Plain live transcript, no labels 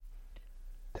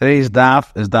Today's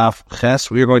daf is daf ches.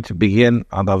 We are going to begin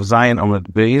on daf zayin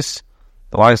amud beis.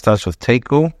 The line starts with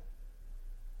teku.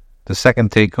 The second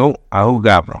teku, ahu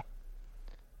gabra.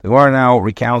 The Gemara now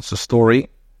recounts a story.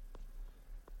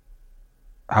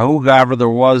 Ahu gabra, there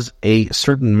was a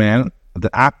certain man,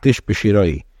 the akdish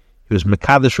b'shiroi. He was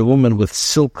mekadesh, a woman with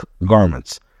silk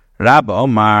garments. Rabba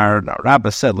Omar,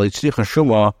 Rabba said, leitzricha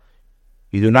shuma,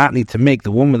 you do not need to make, the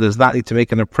woman does not need to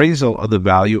make an appraisal of the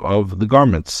value of the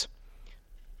garments.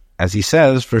 As he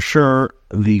says, for sure,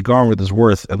 the garment is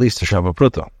worth at least a shava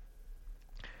pruta.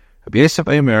 Rabbi Yosef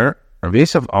Omer, Rabbi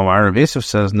Yosef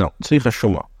says, no, tzricha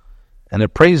shuma. An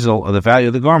appraisal of the value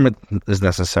of the garment is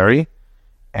necessary,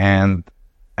 and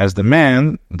as the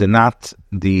man did not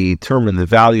determine the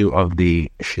value of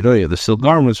the shiroi, of the silk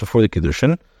garments, before the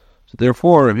Kidushin, so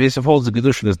therefore, Rabbi Yosef holds the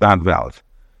Kidushin is not valid.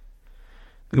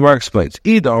 The Gemara explains,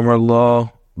 if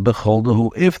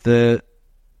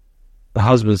the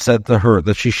husband said to her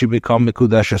that she should become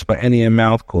mikudeshes by any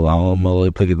amount,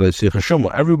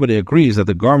 everybody agrees that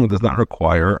the garment does not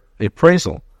require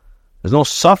appraisal. There's no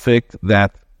suffix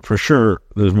that for sure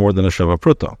there's more than a shava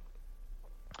pruta.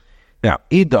 Now,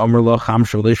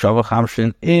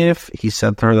 if he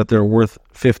said to her that they're worth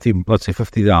 $50, let's say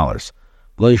 $50,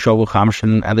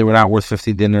 and they were not worth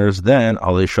 50 dinars, then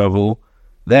the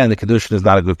Kidushin is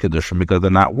not a good Kidushin because they're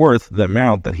not worth the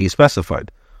amount that he specified.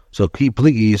 So,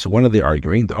 please, when are they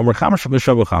arguing? The Omer Chamshin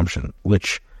b'Shavu Chamshin,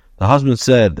 which the husband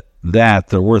said that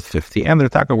they're worth 50, and they're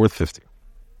taka worth 50.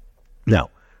 Now,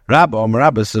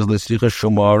 Rabba says,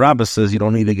 Rabba says you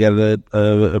don't need to get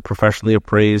a professionally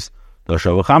appraised the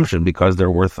Shavu Chamshin because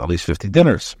they're worth at least 50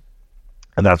 dinars.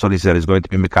 And that's what he said. He's going to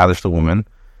be Mekadesh the woman,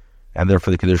 and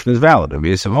therefore the Kidushin is valid. Rabbi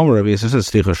Yosef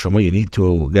says, you need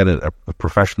to get it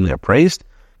professionally appraised.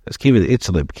 Because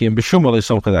the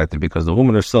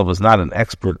woman herself is not an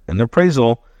expert in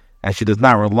appraisal, and she does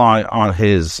not rely on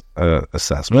his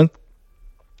assessment.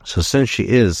 So since she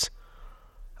is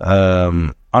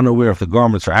unaware if the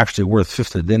garments are actually worth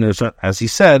 50 dinars, as he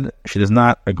said, she does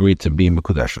not agree to be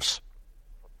Mekudeshes.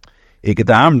 There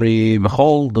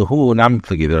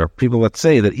are people that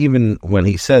say that even when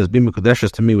he says, be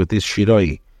Mekudeshes to me with this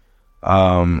shiroi,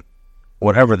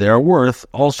 whatever they are worth,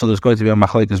 also there's going to be a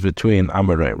machlekes between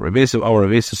Amarei. Rabbi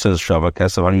Yosef says shava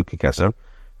kesav anyuki kesav.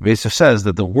 Rabbi Yosef says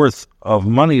that the worth of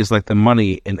money is like the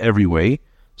money in every way.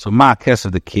 So ma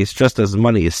kesav, the case, just as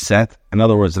money is set, in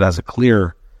other words, it has a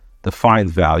clear,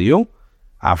 defined value.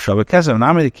 Av shava kesav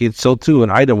namidikit, so too an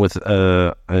item with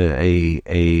a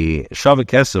shava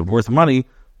kesav worth money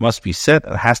must be set.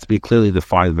 It has to be clearly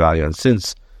defined value, and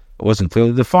since it wasn't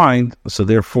clearly defined, so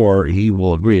therefore he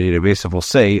will agree. Rabbi Yosef will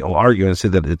argue and say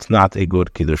that it's not a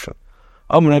good Kiddushin.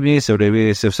 Rabbi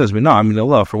Yosef says,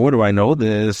 no, for what do I know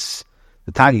this?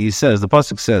 The Tanya says, the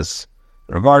Pasuk says,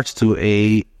 in regards to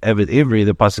a Eved Ivri,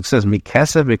 the Pasuk says,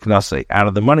 Mikesev Miknase, out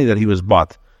of the money that he was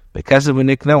bought. Mikesev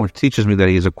Nikna, which teaches me that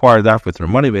he is acquired that with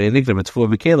money,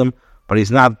 but he's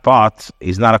not bought,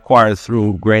 he's not acquired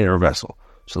through grain or vessel.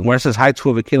 So where it says, Hai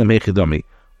Tfuah V'Kelim Hechidami,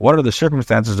 what are the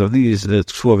circumstances of these? If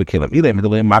you're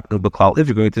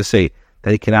going to say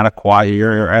that he cannot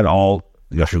acquire at all,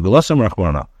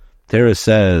 Torah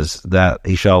says that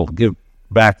he shall give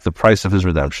back the price of his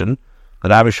redemption,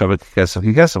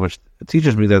 which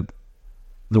teaches me that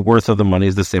the worth of the money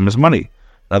is the same as money.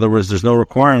 In other words, there's no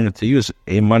requirement to use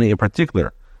a money in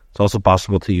particular. It's also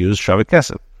possible to use Shavat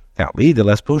Kesef. Now,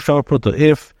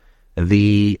 if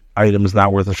the item is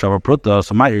not worth a Shavat Pruta,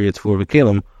 so my area for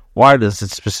V'Kelim, why does it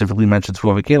specifically mention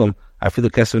Tfuah V'Kelim? I feel the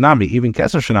Kesef Nami. Even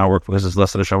Kesef should not work because it's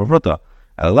less than a Shavat Pruta.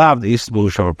 Allowed the Eastbu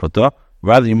Shavat Pruta.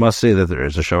 Rather, you must say that there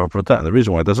is a Shavat Pruta. And the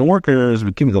reason why it doesn't work is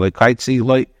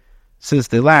since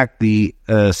they lack the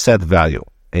set value.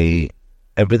 A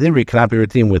Eved Ivri cannot be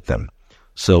redeemed with them.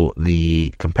 So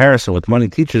the comparison with money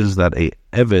teaches that a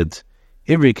Eved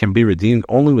Ivri can be redeemed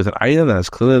only with an item that has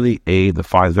clearly a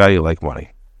defined value like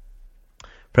money.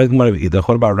 What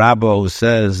about Rabbo who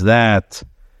says that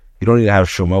you don't need to have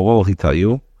Shuma? What will he tell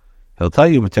you? He'll tell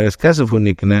you that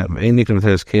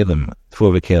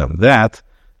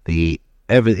the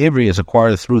Eved Ivri is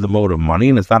acquired through the mode of money,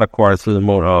 and it's not acquired through the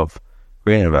mode of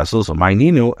grain and vessels. So my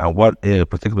Ninu, and what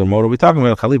particular mode are we talking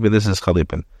about? Chalipin, this is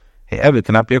Chalipin. A Eved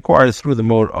cannot be acquired through the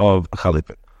mode of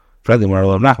Chalipin. Friendly, when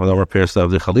Rav Nachman repairs of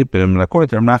the Chalipin, and according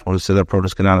to Rav Nachman, who said that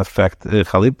produce cannot affect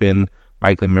Chalipin,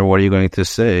 Michael, what are you going to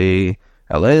say?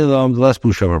 But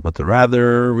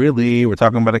rather, really, we're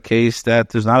talking about a case that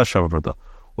there's not a shavar,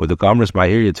 or the garments by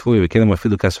area tfuah v'kelim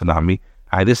afilu kesef.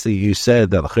 This you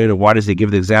said that why does he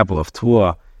give the example of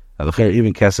tuah,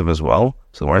 even kesef as well?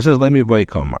 So where it says let me boy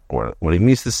come, what he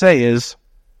means to say is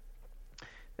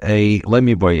a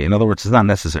lemi boy. In other words, it's not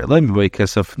necessary. Lemi boy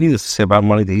kesef, needless to say about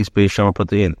money that he's paid shama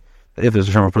put in. If there's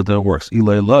a shama put that works.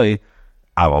 Ilay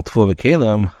aval tful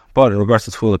v'kelim. But in regards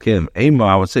to tful v'kelim, ema,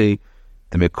 I would say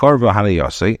the mekarva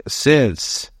hanayase,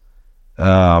 since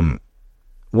one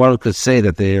could say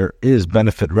that there is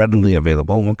benefit readily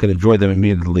available, one can enjoy them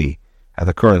immediately at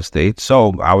the current state.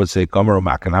 So I would say Gomer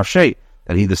Makanav Shay,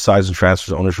 that he decides and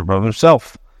transfers ownership of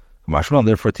himself.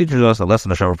 Therefore, it teaches us that less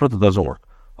than a Shava Pruta doesn't work.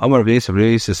 Amar Rabbi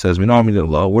S says, "We know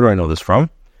law. Where do I know this from?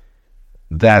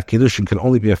 That Kidushin can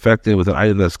only be effected with an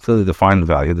item that's clearly defined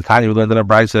value. The Tanya we learned that our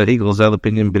bride said, "Equals that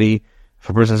opinion b'ri." If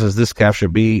a person says this calf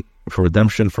should be for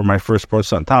redemption for my firstborn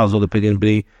son, Tal is opinion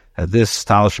b'ri. That this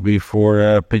tal should be for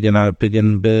opinion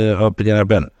ben.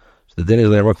 So the din is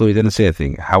that we didn't say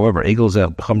anything. However, equals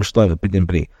that b'chamer shleim opinion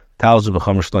b'ri. Tal is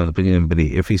b'chamer shleim opinion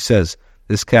b'ri. If he says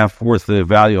this calf worth the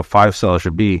value of 5 sels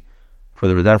should be for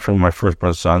the redemption of my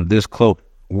firstborn son, this cloak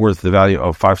worth the value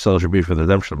of 5 sels should be for the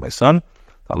redemption of my son.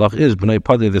 The halach is b'nei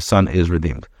padei, the son is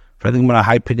redeemed. For I think when a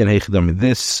high pidyon heichadam,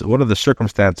 this, what are the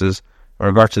circumstances in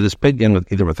regards to this pidyon,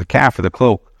 with either with the calf or the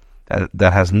cloak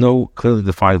that has no clearly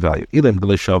defined value?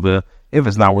 If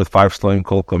it's not worth 5 slime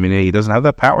kol kamine, he doesn't have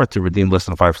that power to redeem less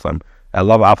than 5 slime.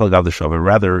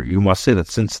 Rather, you must say that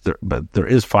since there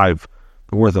is 5,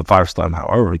 the worth of 5 slime.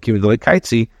 However,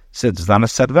 since it's not a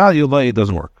set value, it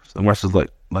doesn't work. So the rest is like,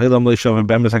 I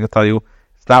can tell you,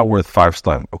 it's not worth 5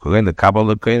 slime. But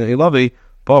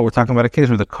we're talking about a case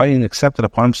where the kohen accepted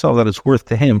upon himself that it's worth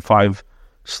to him 5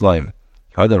 slime.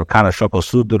 It's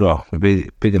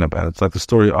like the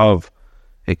story of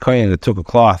a kohen that took a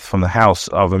cloth from the house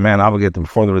of a man obligated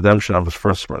before the redemption of his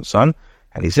firstborn son,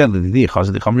 and he said that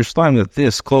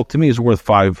this cloak to me is worth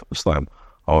 5 slime.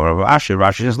 Rashi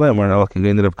says,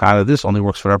 this only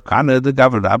works for Rab Kana, the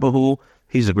Gavra Abahu.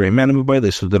 He's a great man,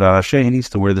 he needs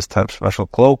to wear this type of special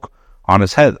cloak on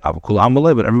his head,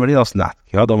 but everybody else not.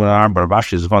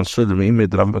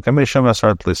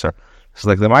 It's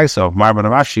like the Maisa of Mar ben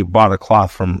Avashi bought a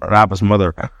cloth from Rabba's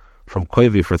mother from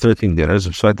Koivi for 13 dinars,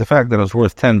 despite the fact that it was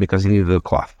worth 10 because he needed the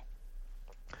cloth.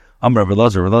 Rabbi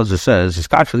Elazar says,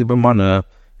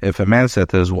 if a man said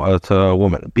to a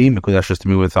woman, be Mekudeshes to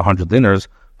me with 100 dinars,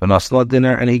 but not still a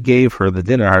dinner, and he gave her the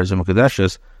dinner,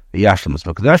 Mekudeshes, the Yashlim is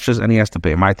Mekudeshes, and he has to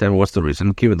pay. My time, what's the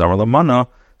reason?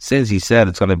 Since he said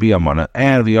it's going to be a mana,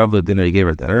 and the other dinner, he gave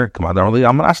her dinner,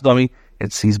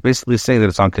 he's basically saying that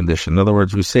it's on condition. In other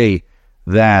words, we say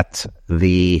that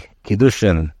the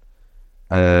Kidushin,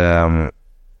 her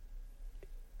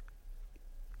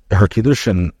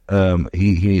Kidushin,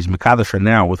 he's Mekadosh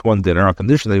now with 1 dinner on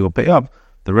condition that he will pay up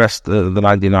the rest, the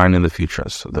 99 in the future.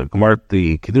 So the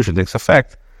Kidushin takes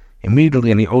effect immediately,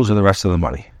 and he owes her the rest of the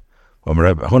money.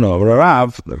 Famous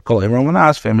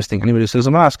thing, anybody who says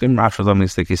I'm asking,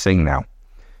 he's saying now.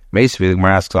 Basically, the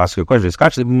Gemara asks you a question. If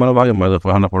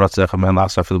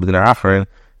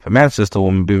a man says to a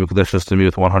woman, be Mekudeshes to me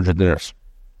with 100 dinars,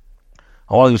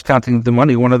 while he was counting the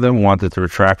money, one of them wanted to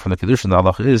retract from the Kidushin. The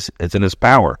halach is, it's in his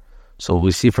power. So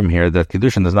we see from here that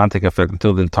Kidushin does not take effect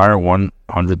until the entire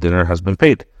 100 dinar has been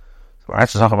paid. So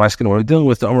what are we dealing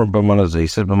with? The Umar b'manazeh, he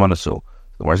said b'manasu.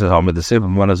 The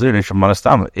Gemara says,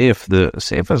 if the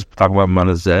Sefer is talking about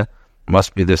manazeh,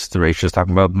 must be this Teresh is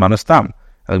talking about manastam.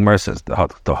 And the Gemara says,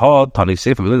 the hod, Tani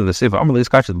Sefer, the Sefer, Amr is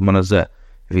kachet b'manazeh.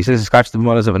 If he says he's kachet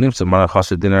b'manazeh, and himself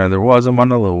manachas dinner, and there was a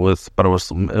manala with, but it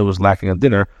was lacking a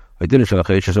dinner, a dinner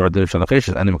shalacheshes or a dinner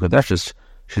shalacheshes, and Mekudeshes,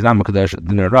 she's not Mekadesh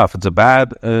dinner rough. It's a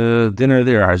bad dinner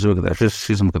there. She's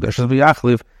Mekudeshes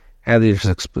v'yachliv, and they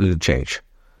just change.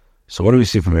 So what do we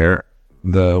see from here?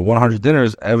 The 100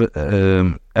 dinners,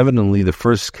 evidently the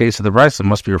first case of the Brisa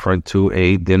must be referring to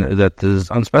a dinner that is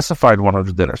unspecified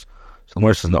 100 dinners. So the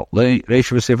Gemara says no.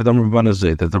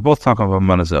 That they're both talking about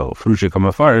manazeh, frushik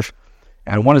kamafarish,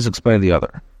 and one is explaining the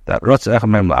other. That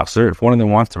if one of them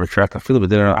wants to retract a fila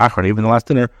dinner achron, even the last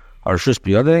dinner, or shus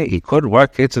biyadeh, he could.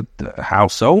 What? How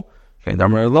so? Okay, he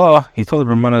told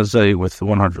the manazeh with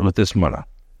 100 with this mana.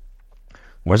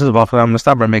 Where's the Balfam?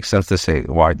 It makes sense to say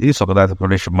why. If you think that the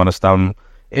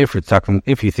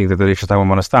Reish is talking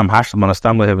about Manastam, Hash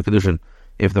Manastam will have a Kedushin.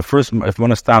 If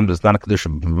Manastam is not a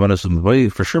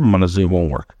Kedushin, for sure Manazim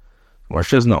won't work. Or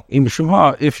says no. If you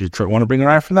want to bring a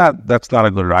raya from that, that's not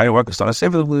a good raya. Work is not a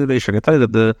Sefer of the Reish. I can tell you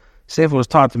that the Sefer was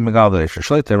taught in Megal the Reish.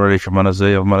 Shleiter Reish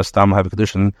Manazeh of Manastam have a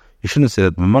Kedushin. You shouldn't say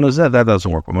that Manazeh that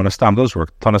doesn't work, but Manastam does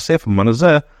work. Tana Sefer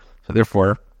Manazeh, so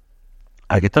therefore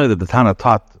I can tell you that the Tana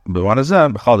taught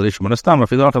B'manazeh, B'chal Reish Manastam.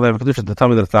 If you don't have a Kedushin, to tell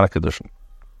me that it's not a Kedushin.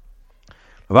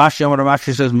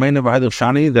 Rashi says,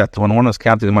 that when one is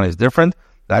counting the money is different,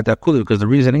 because the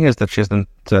reasoning is that she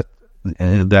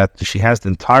has the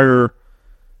entire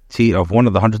of one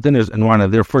of the 100 dinners and wine,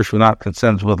 and therefore she will not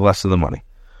consent with less of the money.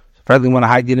 Finally, when a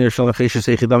high dinner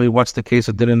shalacheshus hechidami, what's the case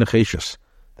of dinner necheshus?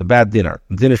 The bad dinner.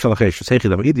 Dinner shalacheshus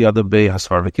hechidami. Idi other bay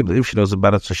hasfar v'kibla. If she knows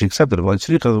about it, so she accepted it. Well, it's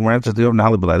tzricha. When answers the oven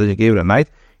hali b'layla, she gave it at night.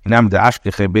 Inam de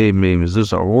ashkeche bay me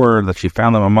mezuzah, or that she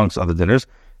found them amongst other dinners,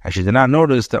 and she did not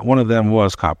notice that one of them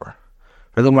was copper.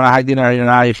 Finally, when a high dinner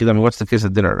hechidami, what's the case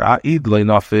of dinner? Id loy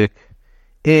nafik.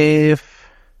 If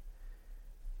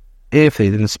they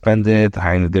didn't spend it,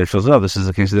 this is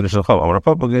the case of dinner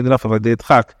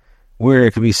shalchav. Where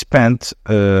it can be spent,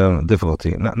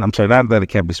 difficulty. I'm sorry, not that it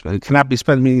can't be spent. It cannot be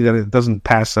spent, meaning that it doesn't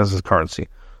pass as a currency.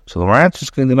 So the answer is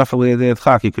going enough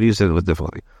you could use it with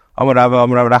difficulty. He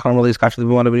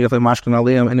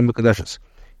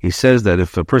says that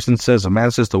if a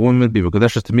man says to a woman, be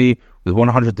mekudeshes to me with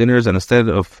 100 dinners, and instead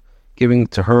of giving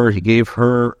to her, he gave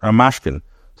her a mashkin.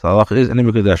 So Allah is any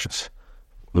mekudeshes.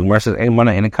 The Gemara says, "Ein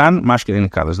mana, ein kan, mashkin, ein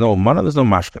kan." There's no mana, there's no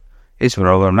mashkin. We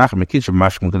know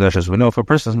if a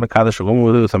person is mekadesh a woman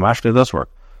with a mashkin, it does work.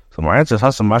 So my answer is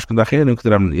hasam mashkin dachir.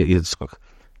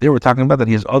 They were talking about that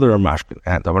he has other mashkin.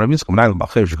 And where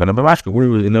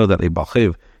do we know that a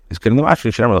balchev is getting the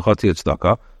mashkin?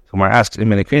 So Mar asks in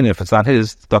Menikane, if it's not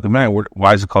his tzedakah,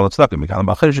 why is it called tzedakah? Because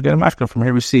balchev should get a mashkin. From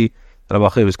here we see that a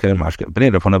balchev is getting a mashkin.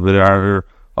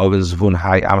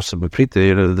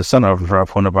 The son of Rav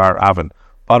Huna bar Avin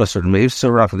bought a certain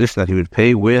meivser condition that he would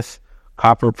pay with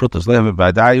copper prutas, and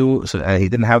he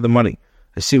didn't have the money.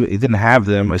 He didn't have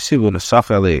them. He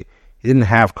didn't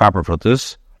have copper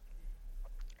prutas,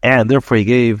 and therefore he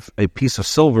gave a piece of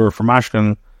silver for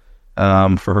mashkin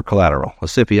for her collateral.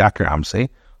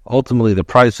 Ultimately, the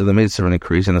price of the maidservant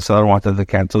increased, and the seller wanted to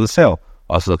cancel the sale.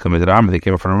 Also, they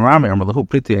came from Rami. There's no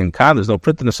prit in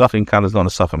nesachim. There's no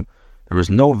nesachim. There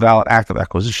was no valid act of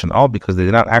acquisition, all because they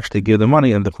did not actually give the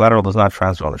money, and the collateral does not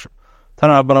transfer ownership.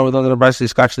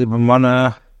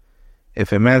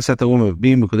 If a man said to a woman,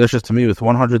 "Be mekudeshes to me with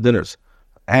 100 dinners,"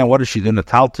 and what did she do?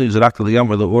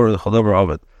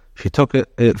 She took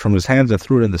it from his hands and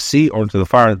threw it in the sea or into the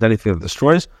fire, and anything that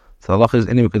destroys. So Allah is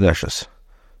any mekudeshes.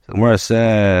 The Gemara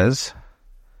says,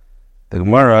 the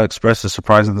Gemara expresses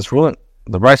surprise at this ruling.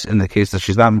 The Bryce indicates that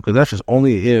she's not mekudeshes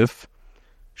only if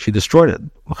she destroyed it.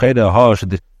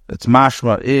 It's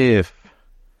mashma if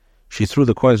she threw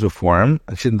the coins before him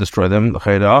and she didn't destroy them.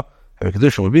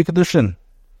 Kidushin would be Kidushin.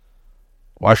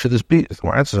 Why should this be?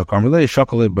 The answer is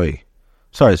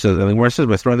sorry, so the Gemara says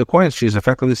by throwing the coins, she's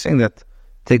effectively saying that,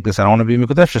 take this, I don't want to be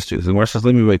Mekudeshes to you. The Gemara says,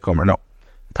 let me wait, Komer. No.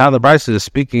 Tyler Bryce is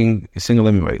speaking, he's saying,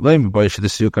 let me wait. Let me wait, should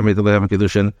this you come to have a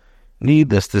Kidushin?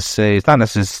 Needless to say, it's not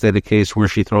necessarily the case where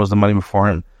she throws the money before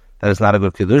him. That is not a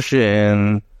good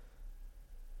Kidushin.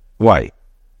 Why?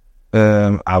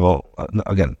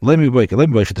 Again, let me wait.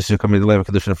 Should this you come to have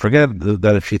a Kidushin? Forget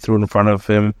that if she threw it in front of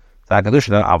him, I would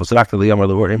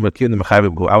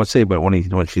say, but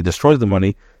when she destroys the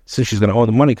money, since she's going to owe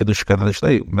the money,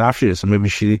 so maybe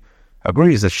she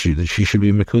agrees that she should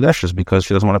be mekudeshes because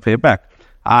she doesn't want to pay it back.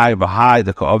 Why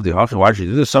did she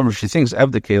do this? She thinks I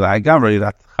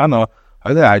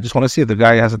just want to see if the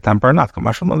guy has a temper or not.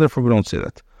 Therefore, we don't say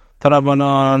that.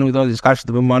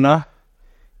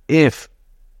 If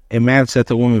a man said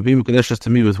to a woman, "Be mekudeshes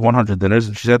to me with 100 dinners,"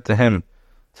 and she said to him,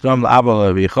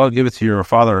 give it to your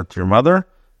father or to your mother,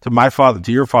 to my father,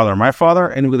 to your father or my father,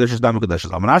 and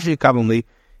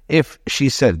if she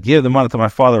said, give the money to my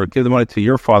father or give the money to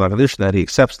your father, in addition that he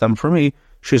accepts them for me,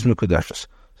 she's mekudeshes.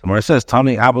 So Mara says, the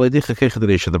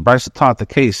Brisa taught the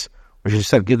case where she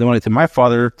said, give the money to my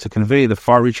father to convey the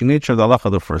far-reaching nature of the halacha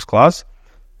of the first clause.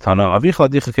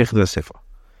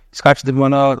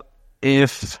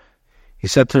 If he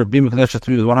said to her, be mekudeshes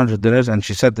to me with 100 dinners, and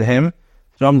she said to him,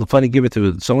 give it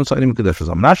to so-and-so, the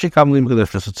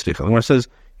Gemara says,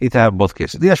 you need to have both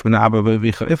cases. If it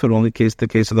only the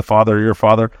case of the father or your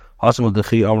father, over there,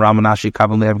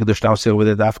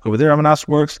 Ramanas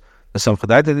works. I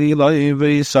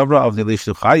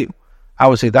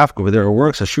would say Dafka over there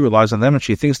works as she relies on them, and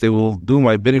she thinks they will do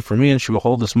my bidding for me, and she will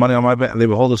hold this money on my they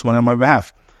will hold this money on my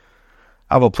behalf.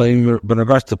 I will play, but in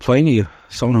regards to playing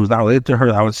someone who's not related to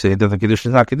her, I would say that the Kidushin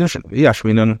is not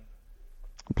Kidushin.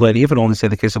 Plenty, if it only say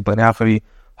the case of plenty,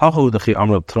 over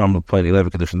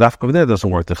there doesn't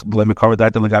work.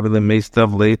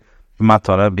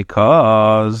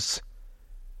 Because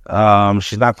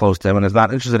she's not close to him and is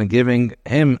not interested in giving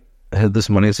him this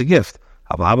money as a gift.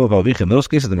 In those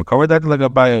cases,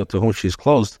 to whom she's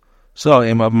close. So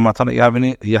I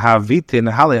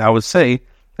would say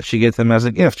that she gave him as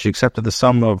a gift. She accepted the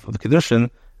sum of the Kidushin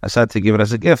and said to give it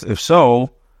as a gift. If so,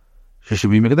 she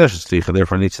should be mekudeshes.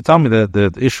 Therefore, needs to tell me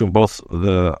the issue of both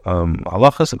the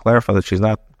halachas and clarify that she's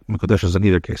not mekudeshes in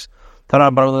either case. Tana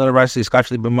Baruch Raisi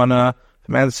Skachli B'mana.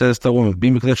 The man says to the woman,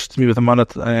 "Be mekadesh to me with a mana,"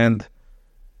 and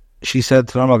she said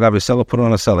to Ramal Gabi, "Sella, put it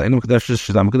on a seller." In mekadesh,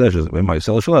 she's not mekadesh. When my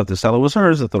seller shul, if the seller was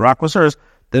hers, if the rock was hers,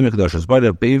 then mekadesh. By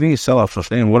the baby, seller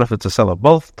shulshtein. What if it's a seller?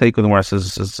 Both take the where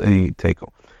says it's a take.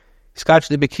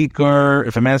 Skachli B'kikar.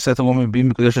 If a man said to a woman, "Be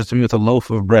mekadesh to me with a loaf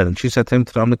of bread," and she said to him,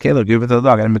 "To the keler, give it to the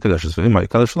dog," and mekadesh. So in my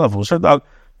keler shul, if it was her dog,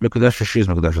 mekadesh, she's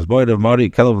mekadesh. Boy, the Mari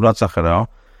keler v'ratzachara.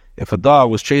 If a dog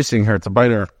was chasing her to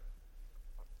bite her,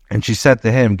 and she said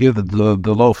to him, "Give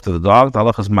the loaf to the dog," the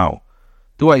halach is mao.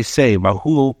 Do I say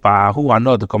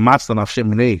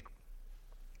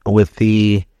with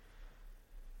the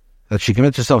that she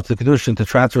commits herself to the Kidushin to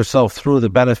transfer herself through the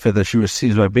benefit that she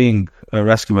receives by being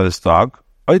rescued by this dog?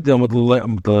 She can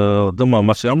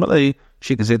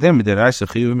say to him, "You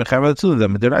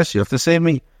have to save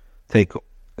me." Take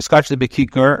Scotch the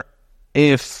Bekikar.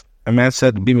 If a man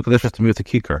said, "Be Mekadesh to me with a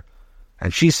kikar,"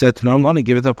 and she said, "No, I'm going to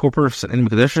give it to a poor person." In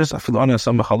Mekadeshes, I feel on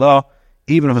some halal.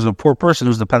 Even if it's a poor person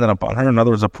who's dependent upon her, in other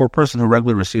words, a poor person who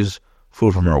regularly receives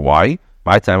food from her. Why?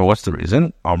 My time, what's the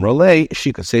reason? Amrale,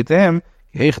 she could say to him,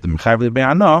 just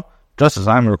as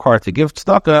I'm required to give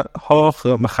tzedakah,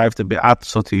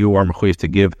 so to you are mechuyev to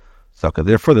give tzedakah.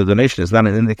 Therefore, the donation is not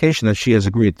an indication that she has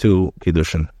agreed to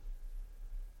Kiddushin.